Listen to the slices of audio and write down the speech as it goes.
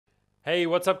Hey,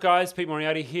 what's up guys? Pete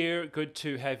Moriarty here. Good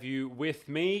to have you with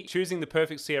me. Choosing the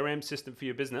perfect CRM system for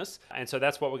your business. And so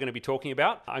that's what we're going to be talking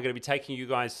about. I'm going to be taking you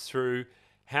guys through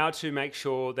how to make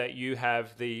sure that you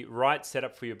have the right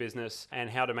setup for your business and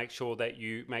how to make sure that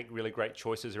you make really great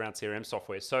choices around CRM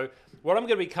software. So what I'm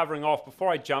going to be covering off before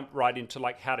I jump right into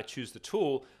how to choose the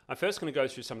tool, I'm first going to go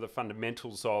through some of the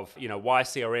fundamentals of, why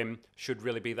CRM should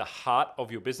really be the heart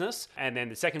of your business. And then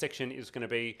the second section is going to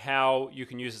be how you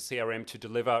can use the CRM to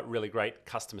deliver really great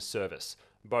customer service.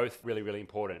 Both really, really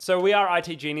important. So we are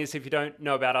IT Genius. If you don't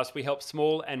know about us, we help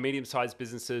small and medium-sized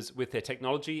businesses with their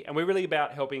technology, and we're really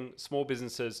about helping small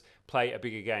businesses play a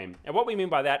bigger game. And what we mean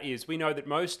by that is we know that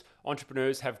most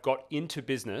entrepreneurs have got into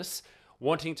business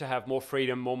wanting to have more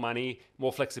freedom, more money,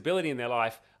 more flexibility in their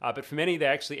life, but for many, they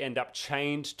actually end up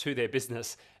chained to their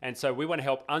business. And so we want to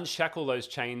help unshackle those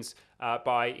chains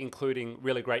by including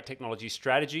really great technology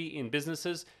strategy in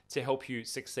businesses to help you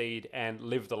succeed and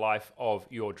live the life of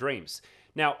your dreams.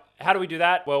 Now, how do we do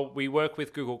that? Well, we work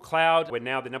with Google Cloud. We're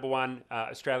now the #1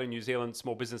 Australian, New Zealand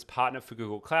small business partner for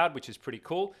Google Cloud, which is pretty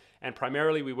cool. And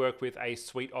primarily we work with a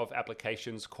suite of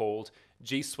applications called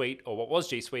G Suite, or what was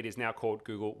G Suite is now called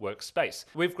Google Workspace.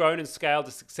 We've grown and scaled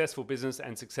a successful business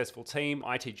and successful team,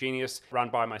 IT Genius, run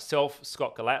by myself,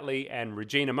 Scott Galatly, and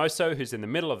Regina Mosso, who's in the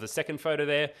middle of the second photo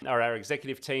there, are our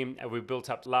executive team, and we've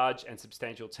built up a large and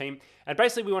substantial team. And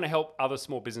basically we want to help other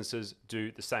small businesses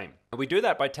do the same. And we do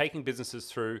that by taking businesses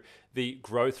through the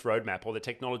growth roadmap or the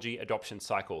technology adoption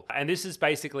cycle. And this is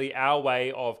basically our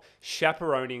way of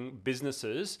chaperoning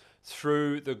businesses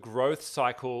through the growth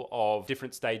cycle of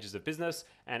different stages of business.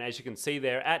 And as you can see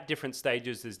there, at different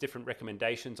stages, there's different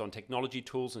recommendations on technology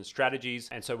tools and strategies.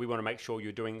 And so we want to make sure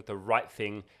you're doing the right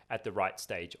thing at the right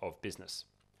stage of business.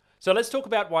 So let's talk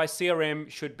about why CRM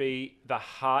should be the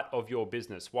heart of your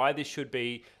business, why this should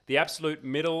be the absolute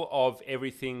middle of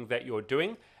everything that you're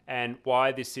doing, and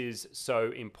why this is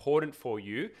so important for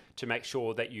you to make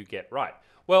sure that you get right.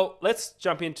 Well, let's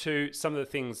jump into some of the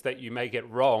things that you may get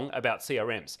wrong about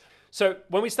CRMs. So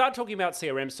when we start talking about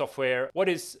CRM software, what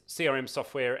is CRM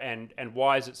software and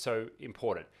why is it so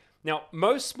important? Now,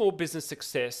 most small business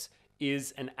success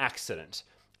is an accident.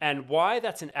 And why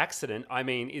that's an accident,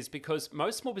 is because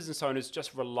most small business owners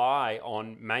just rely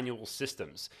on manual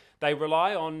systems. They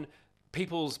rely on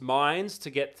people's minds to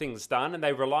get things done, and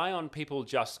they rely on people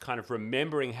just kind of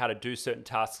remembering how to do certain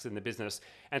tasks in the business.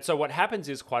 And so what happens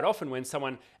is quite often when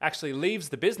someone actually leaves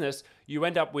the business, you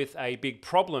end up with a big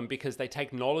problem because they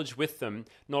take knowledge with them,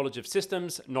 knowledge of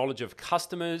systems, knowledge of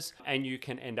customers, and you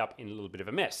can end up in a little bit of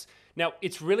a mess. Now,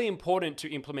 it's really important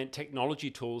to implement technology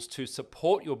tools to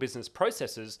support your business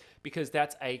processes because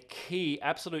that's a key,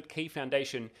 absolute key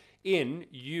foundation in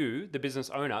you, the business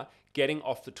owner, getting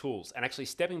off the tools and actually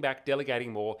stepping back,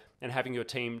 delegating more, and having your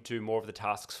team do more of the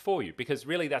tasks for you. Because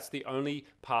really that's the only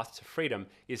path to freedom,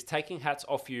 is taking hats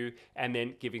off you and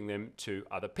then giving them to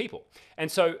other people. And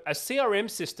so a CRM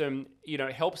system,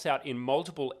 helps out in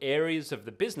multiple areas of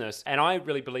the business. And I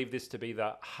really believe this to be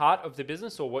the heart of the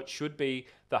business, or what should be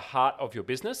the heart of your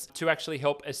business, to actually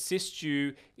help assist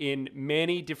you in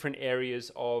many different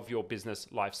areas of your business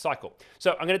life cycle.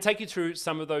 So I'm going to take you through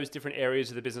some of those different areas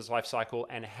of the business life cycle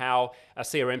and how a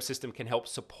CRM system can help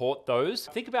support those.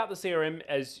 Think about the CRM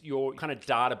as your kind of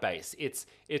database.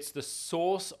 It's the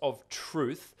source of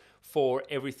truth for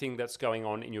everything that's going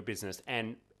on in your business,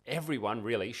 and everyone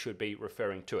really should be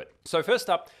referring to it. So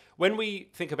first up, when we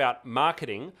think about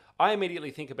marketing, I immediately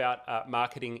think about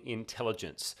marketing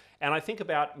intelligence. And I think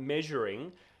about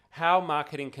measuring how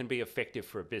marketing can be effective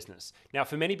for a business. Now,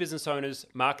 for many business owners,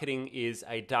 marketing is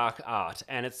a dark art,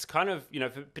 and it's kind of,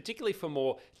 particularly for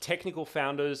more technical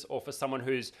founders or for someone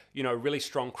who's, really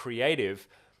strong creative,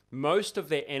 most of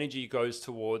their energy goes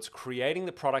towards creating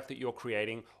the product that you're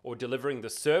creating or delivering the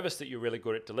service that you're really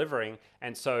good at delivering.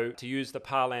 And so, to use the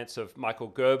parlance of Michael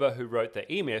Gerber, who wrote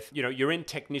the E-Myth, you're in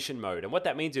technician mode. And what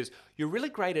that means is you're really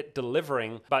great at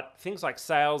delivering, but things like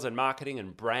sales and marketing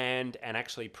and brand and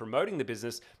actually promoting the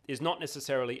business is not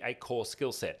necessarily a core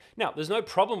skill set. Now, there's no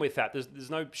problem with that. There's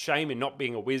no shame in not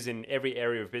being a whiz in every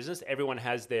area of business. Everyone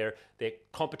has their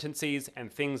competencies and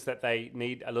things that they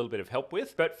need a little bit of help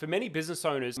with. But for many business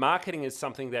owners, marketing is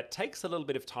something that takes a little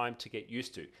bit of time to get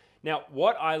used to. Now,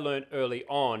 what I learned early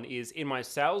on is in my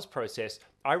sales process,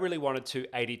 I really wanted to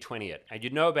 80-20 it. And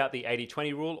you know about the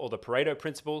 80-20 rule or the Pareto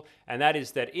principle, and that is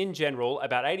that in general,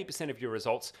 about 80% of your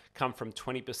results come from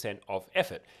 20% of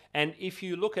effort. And if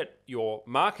you look at your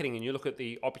marketing and you look at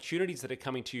the opportunities that are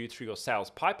coming to you through your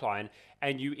sales pipeline,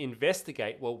 and you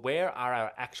investigate, well, where are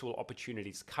our actual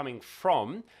opportunities coming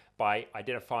from? by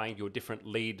identifying your different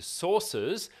lead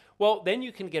sources, well, then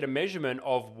you can get a measurement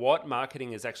of what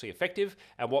marketing is actually effective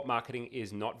and what marketing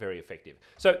is not very effective.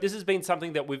 So this has been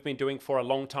something that we've been doing for a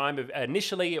long time.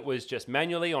 Initially, it was just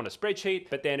manually on a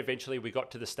spreadsheet, but then eventually we got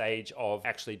to the stage of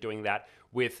actually doing that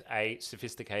with a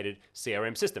sophisticated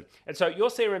CRM system. And so your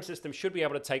CRM system should be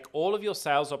able to take all of your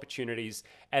sales opportunities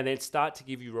and then start to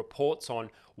give you reports on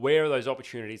where are those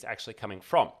opportunities actually coming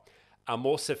from. A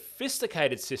more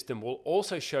sophisticated system will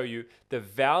also show you the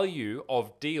value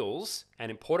of deals and,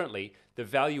 importantly, the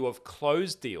value of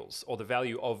closed deals or the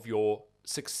value of your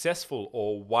successful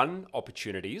or won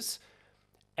opportunities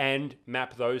and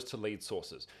map those to lead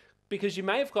sources. Because you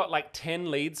may have got like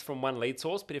 10 leads from one lead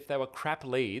source, but if they were crap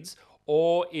leads,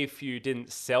 or if you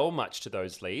didn't sell much to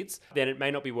those leads, then it may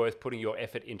not be worth putting your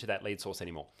effort into that lead source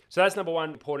anymore. So that's number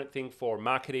one important thing for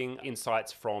marketing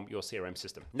insights from your CRM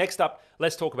system. Next up,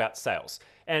 let's talk about sales.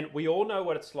 And we all know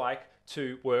what it's like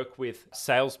to work with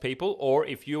salespeople, or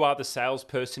if you are the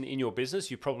salesperson in your business,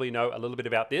 you probably know a little bit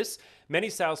about this. Many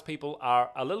salespeople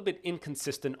are a little bit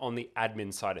inconsistent on the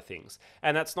admin side of things.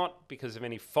 And that's not because of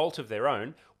any fault of their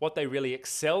own. What they really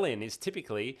excel in is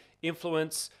typically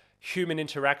influence, human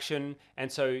interaction,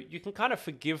 and so you can kind of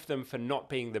forgive them for not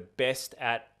being the best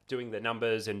at doing the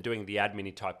numbers and doing the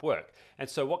admin type work. And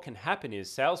so what can happen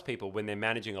is salespeople, when they're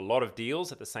managing a lot of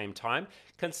deals at the same time,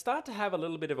 can start to have a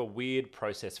little bit of a weird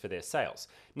process for their sales.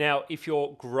 Now, if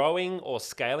you're growing or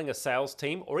scaling a sales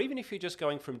team, or even if you're just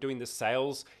going from doing the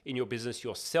sales in your business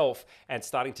yourself and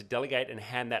starting to delegate and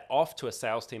hand that off to a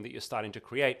sales team that you're starting to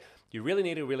create, you really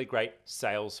need a really great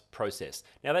sales process.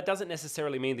 Now, that doesn't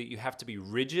necessarily mean that you have to be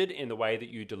rigid in the way that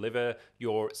you deliver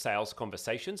your sales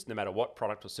conversations, no matter what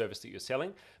product or service that you're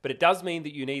selling, but it does mean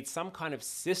that you need some kind of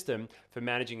system for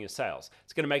managing your sales.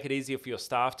 It's going to make it easier for your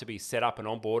staff to be set up and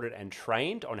onboarded and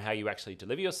trained on how you actually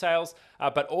deliver your sales,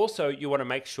 but also you want to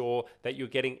make sure that you're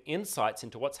getting insights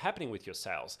into what's happening with your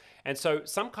sales. And so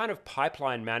some kind of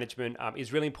pipeline management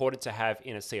is really important to have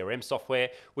in a CRM software,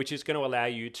 which is going to allow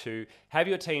you to have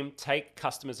your team take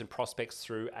customers and prospects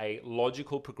through a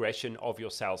logical progression of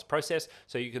your sales process,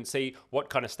 so you can see what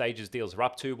kind of stages deals are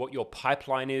up to, what your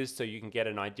pipeline is, so you can get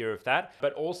an idea of that,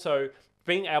 but also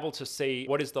being able to see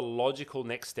what is the logical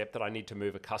next step that I need to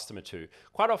move a customer to.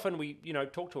 Quite often we,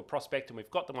 talk to a prospect and we've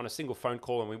got them on a single phone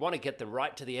call and we want to get them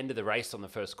right to the end of the race on the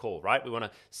first call, right? We want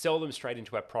to sell them straight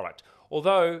into our product.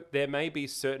 Although there may be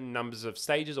certain numbers of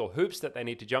stages or hoops that they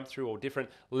need to jump through, or different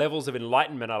levels of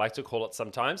enlightenment, I like to call it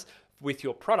sometimes, with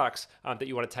your products that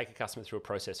you want to take a customer through a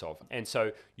process of. And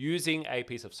so using a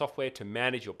piece of software to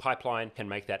manage your pipeline can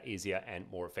make that easier and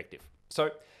more effective.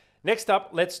 So next up,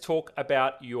 let's talk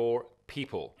about your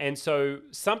people. And so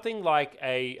something like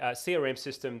a CRM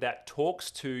system that talks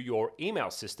to your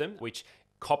email system, which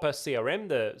Copper CRM,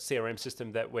 the CRM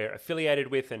system that we're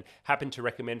affiliated with and happen to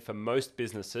recommend for most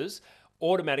businesses,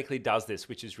 automatically does this,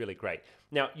 which is really great.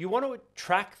 Now, you want to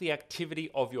track the activity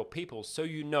of your people so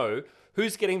you know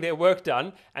who's getting their work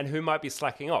done and who might be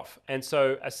slacking off. And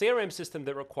so a CRM system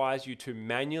that requires you to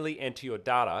manually enter your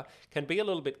data can be a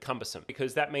little bit cumbersome,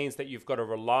 because that means that you've got to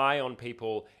rely on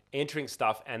people entering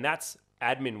stuff, and that's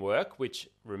admin work, which,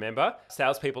 remember,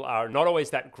 salespeople are not always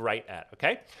that great at,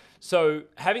 okay? So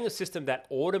having a system that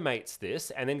automates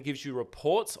this and then gives you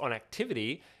reports on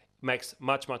activity makes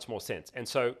much, much more sense. And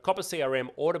so Copper CRM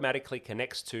automatically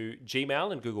connects to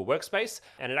Gmail and Google Workspace,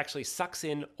 and it actually sucks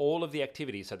in all of the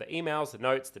activity. So the emails, the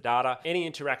notes, the data, any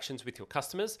interactions with your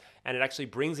customers, and it actually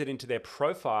brings it into their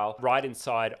profile right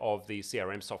inside of the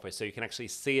CRM software. So you can actually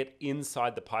see it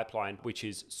inside the pipeline, which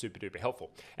is super duper helpful.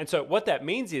 And so what that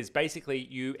means is basically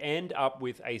you end up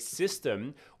with a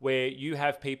system where you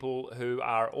have people who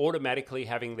are automatically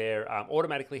having their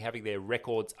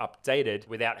records updated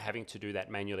without having to do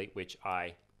that manually, which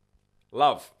I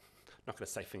love. I'm not going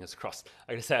to say fingers crossed.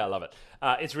 I'm going to say I love it.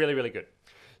 It's really, really good.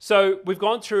 So we've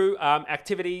gone through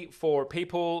activity for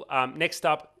people. Next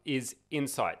up is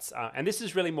insights. And this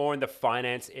is really more in the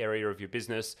finance area of your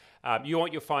business. You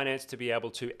want your finance to be able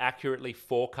to accurately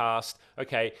forecast,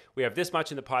 okay, we have this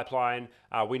much in the pipeline.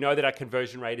 We know that our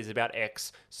conversion rate is about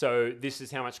X. So this is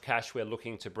how much cash we're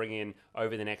looking to bring in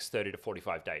over the next 30 to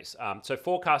 45 days. So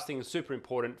forecasting is super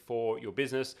important for your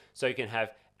business so you can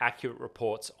have accurate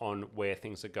reports on where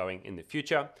things are going in the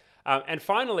future. And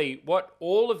finally, what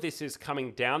all of this is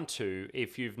coming down to,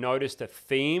 if you've noticed a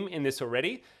theme in this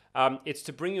already, it's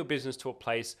to bring your business to a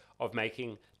place of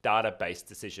making data-based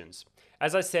decisions.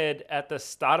 As I said at the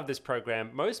start of this program,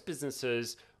 most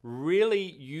businesses really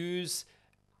use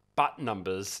butt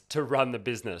numbers to run the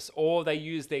business, or they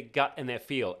use their gut and their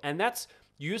feel. And that's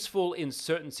useful in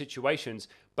certain situations,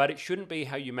 but it shouldn't be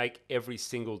how you make every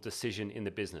single decision in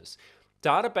the business.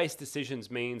 Data-based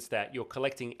decisions means that you're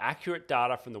collecting accurate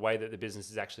data from the way that the business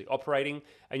is actually operating,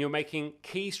 and you're making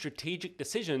key strategic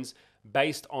decisions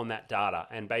based on that data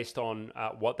and based on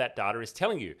what that data is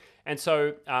telling you. And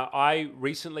so I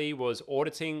recently was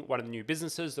auditing one of the new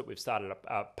businesses that we've started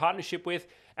a partnership with,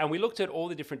 and we looked at all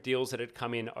the different deals that had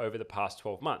come in over the past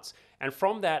 12 months. And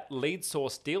from that lead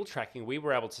source deal tracking, we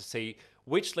were able to see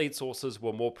which lead sources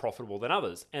were more profitable than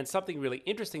others. And something really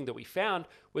interesting that we found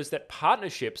was that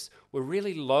partnerships were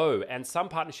really low, and some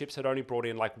partnerships had only brought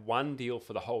in like one deal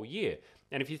for the whole year.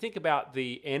 And if you think about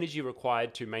the energy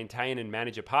required to maintain and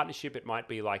manage a partnership, it might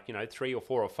be like, 3 or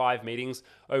 4 or 5 meetings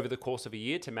over the course of a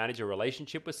year to manage a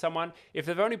relationship with someone. If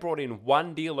they've only brought in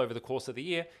one deal over the course of the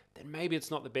year, then maybe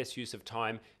it's not the best use of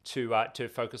time to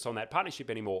focus on that partnership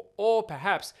anymore. Or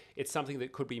perhaps it's something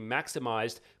that could be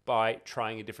maximized by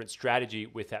trying a different strategy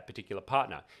with that particular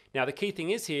partner. Now, the key thing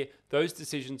is here, those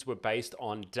decisions were based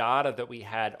on data that we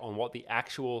had on what the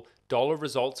actual dollar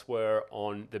results were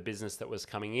on the business that was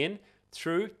coming in,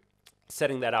 through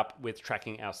setting that up with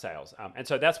tracking our sales. And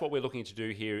so that's what we're looking to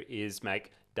do here, is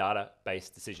make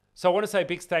data-based decisions. So I want to say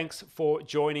big thanks for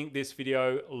joining this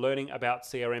video, learning about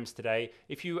CRMs today.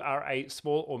 If you are a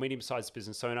small or medium-sized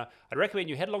business owner, I'd recommend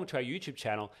you head along to our YouTube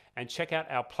channel and check out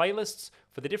our playlists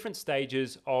for the different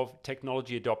stages of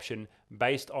technology adoption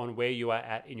based on where you are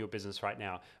at in your business right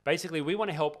now. Basically, we want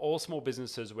to help all small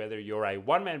businesses, whether you're a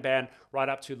one-man band right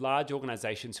up to large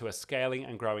organizations who are scaling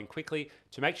and growing quickly,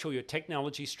 to make sure your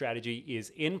technology strategy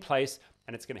is in place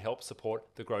and it's going to help support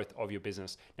the growth of your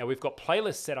business. Now, we've got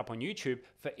playlists set up on YouTube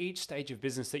for each stage of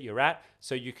business that you're at,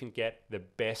 so you can get the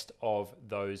best of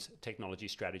those technology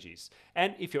strategies.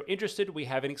 And if you're interested, we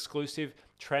have an exclusive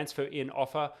transfer in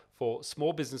offer for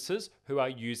small businesses who are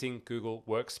using Google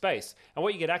Workspace. And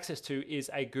what you get access to is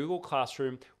a Google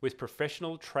Classroom with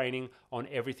professional training on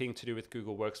everything to do with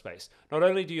Google Workspace. Not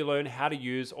only do you learn how to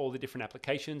use all the different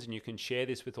applications, and you can share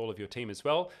this with all of your team as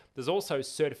well, there's also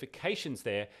certifications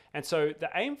there. And so the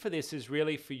aim for this is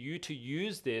really for you to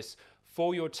use this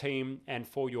for your team and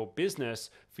for your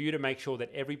business, for you to make sure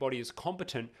that everybody is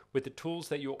competent with the tools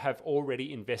that you have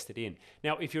already invested in.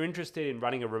 Now, if you're interested in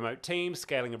running a remote team,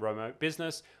 scaling a remote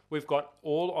business, we've got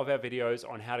all of our videos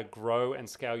on how to grow and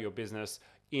scale your business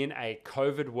in a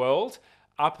COVID world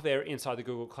up there inside the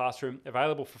Google Classroom,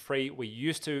 available for free. We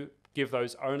used to give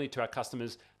those only to our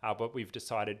customers, but we've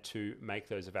decided to make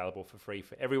those available for free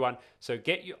for everyone. So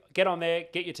get on there,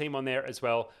 get your team on there as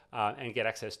well, and get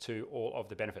access to all of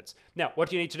the benefits. Now, what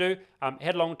do you need to do?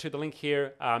 Head along to the link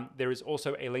here. There is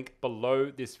also a link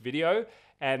below this video,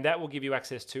 and that will give you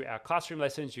access to our classroom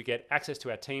lessons. You get access to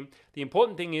our team. The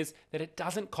important thing is that it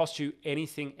doesn't cost you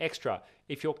anything extra.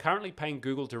 If you're currently paying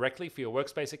Google directly for your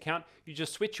Workspace account, you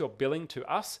just switch your billing to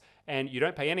us, and you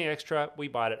don't pay any extra. We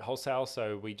buy it at wholesale,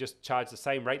 so we just charge the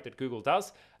same rate that Google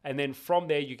does. And then from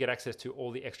there, you get access to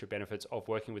all the extra benefits of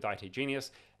working with IT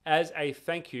Genius as a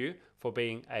thank you for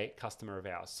being a customer of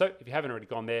ours. So if you haven't already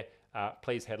gone there,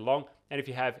 please head along. And if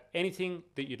you have anything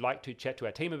that you'd like to chat to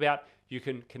our team about, you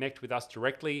can connect with us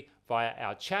directly via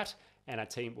our chat, and our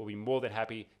team will be more than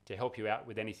happy to help you out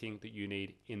with anything that you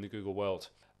need in the Google world.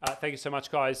 Thank you so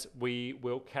much, guys. We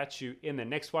will catch you in the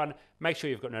next one. Make sure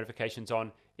you've got notifications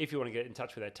on. If you want to get in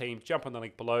touch with our team, jump on the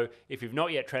link below. If you've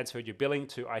not yet transferred your billing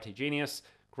to IT Genius,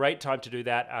 great time to do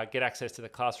that. Get access to the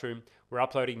classroom. We're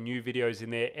uploading new videos in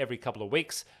there every couple of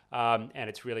weeks, and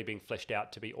it's really being fleshed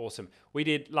out to be awesome. We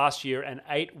did last year an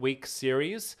 8-week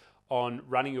series on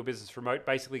running your business remote,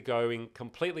 basically going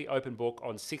completely open book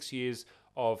on 6 years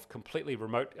of completely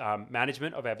remote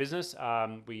management of our business.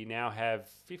 We now have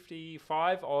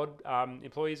 55 odd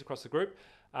employees across the group.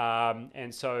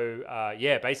 And so,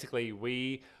 yeah, basically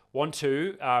we want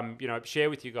to, share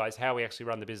with you guys how we actually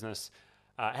run the business,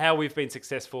 how we've been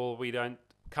successful. We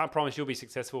can't promise you'll be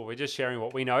successful. We're just sharing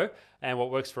what we know and what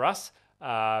works for us.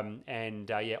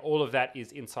 Yeah, all of that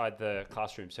is inside the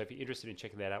classroom. So if you're interested in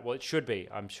checking that out, well, it should be.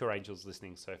 I'm sure Angel's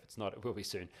listening, so if it's not, it will be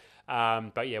soon.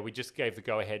 But yeah, we just gave the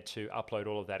go-ahead to upload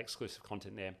all of that exclusive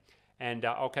content there. And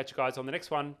I'll catch you guys on the next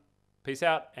one. Peace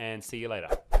out and see you later.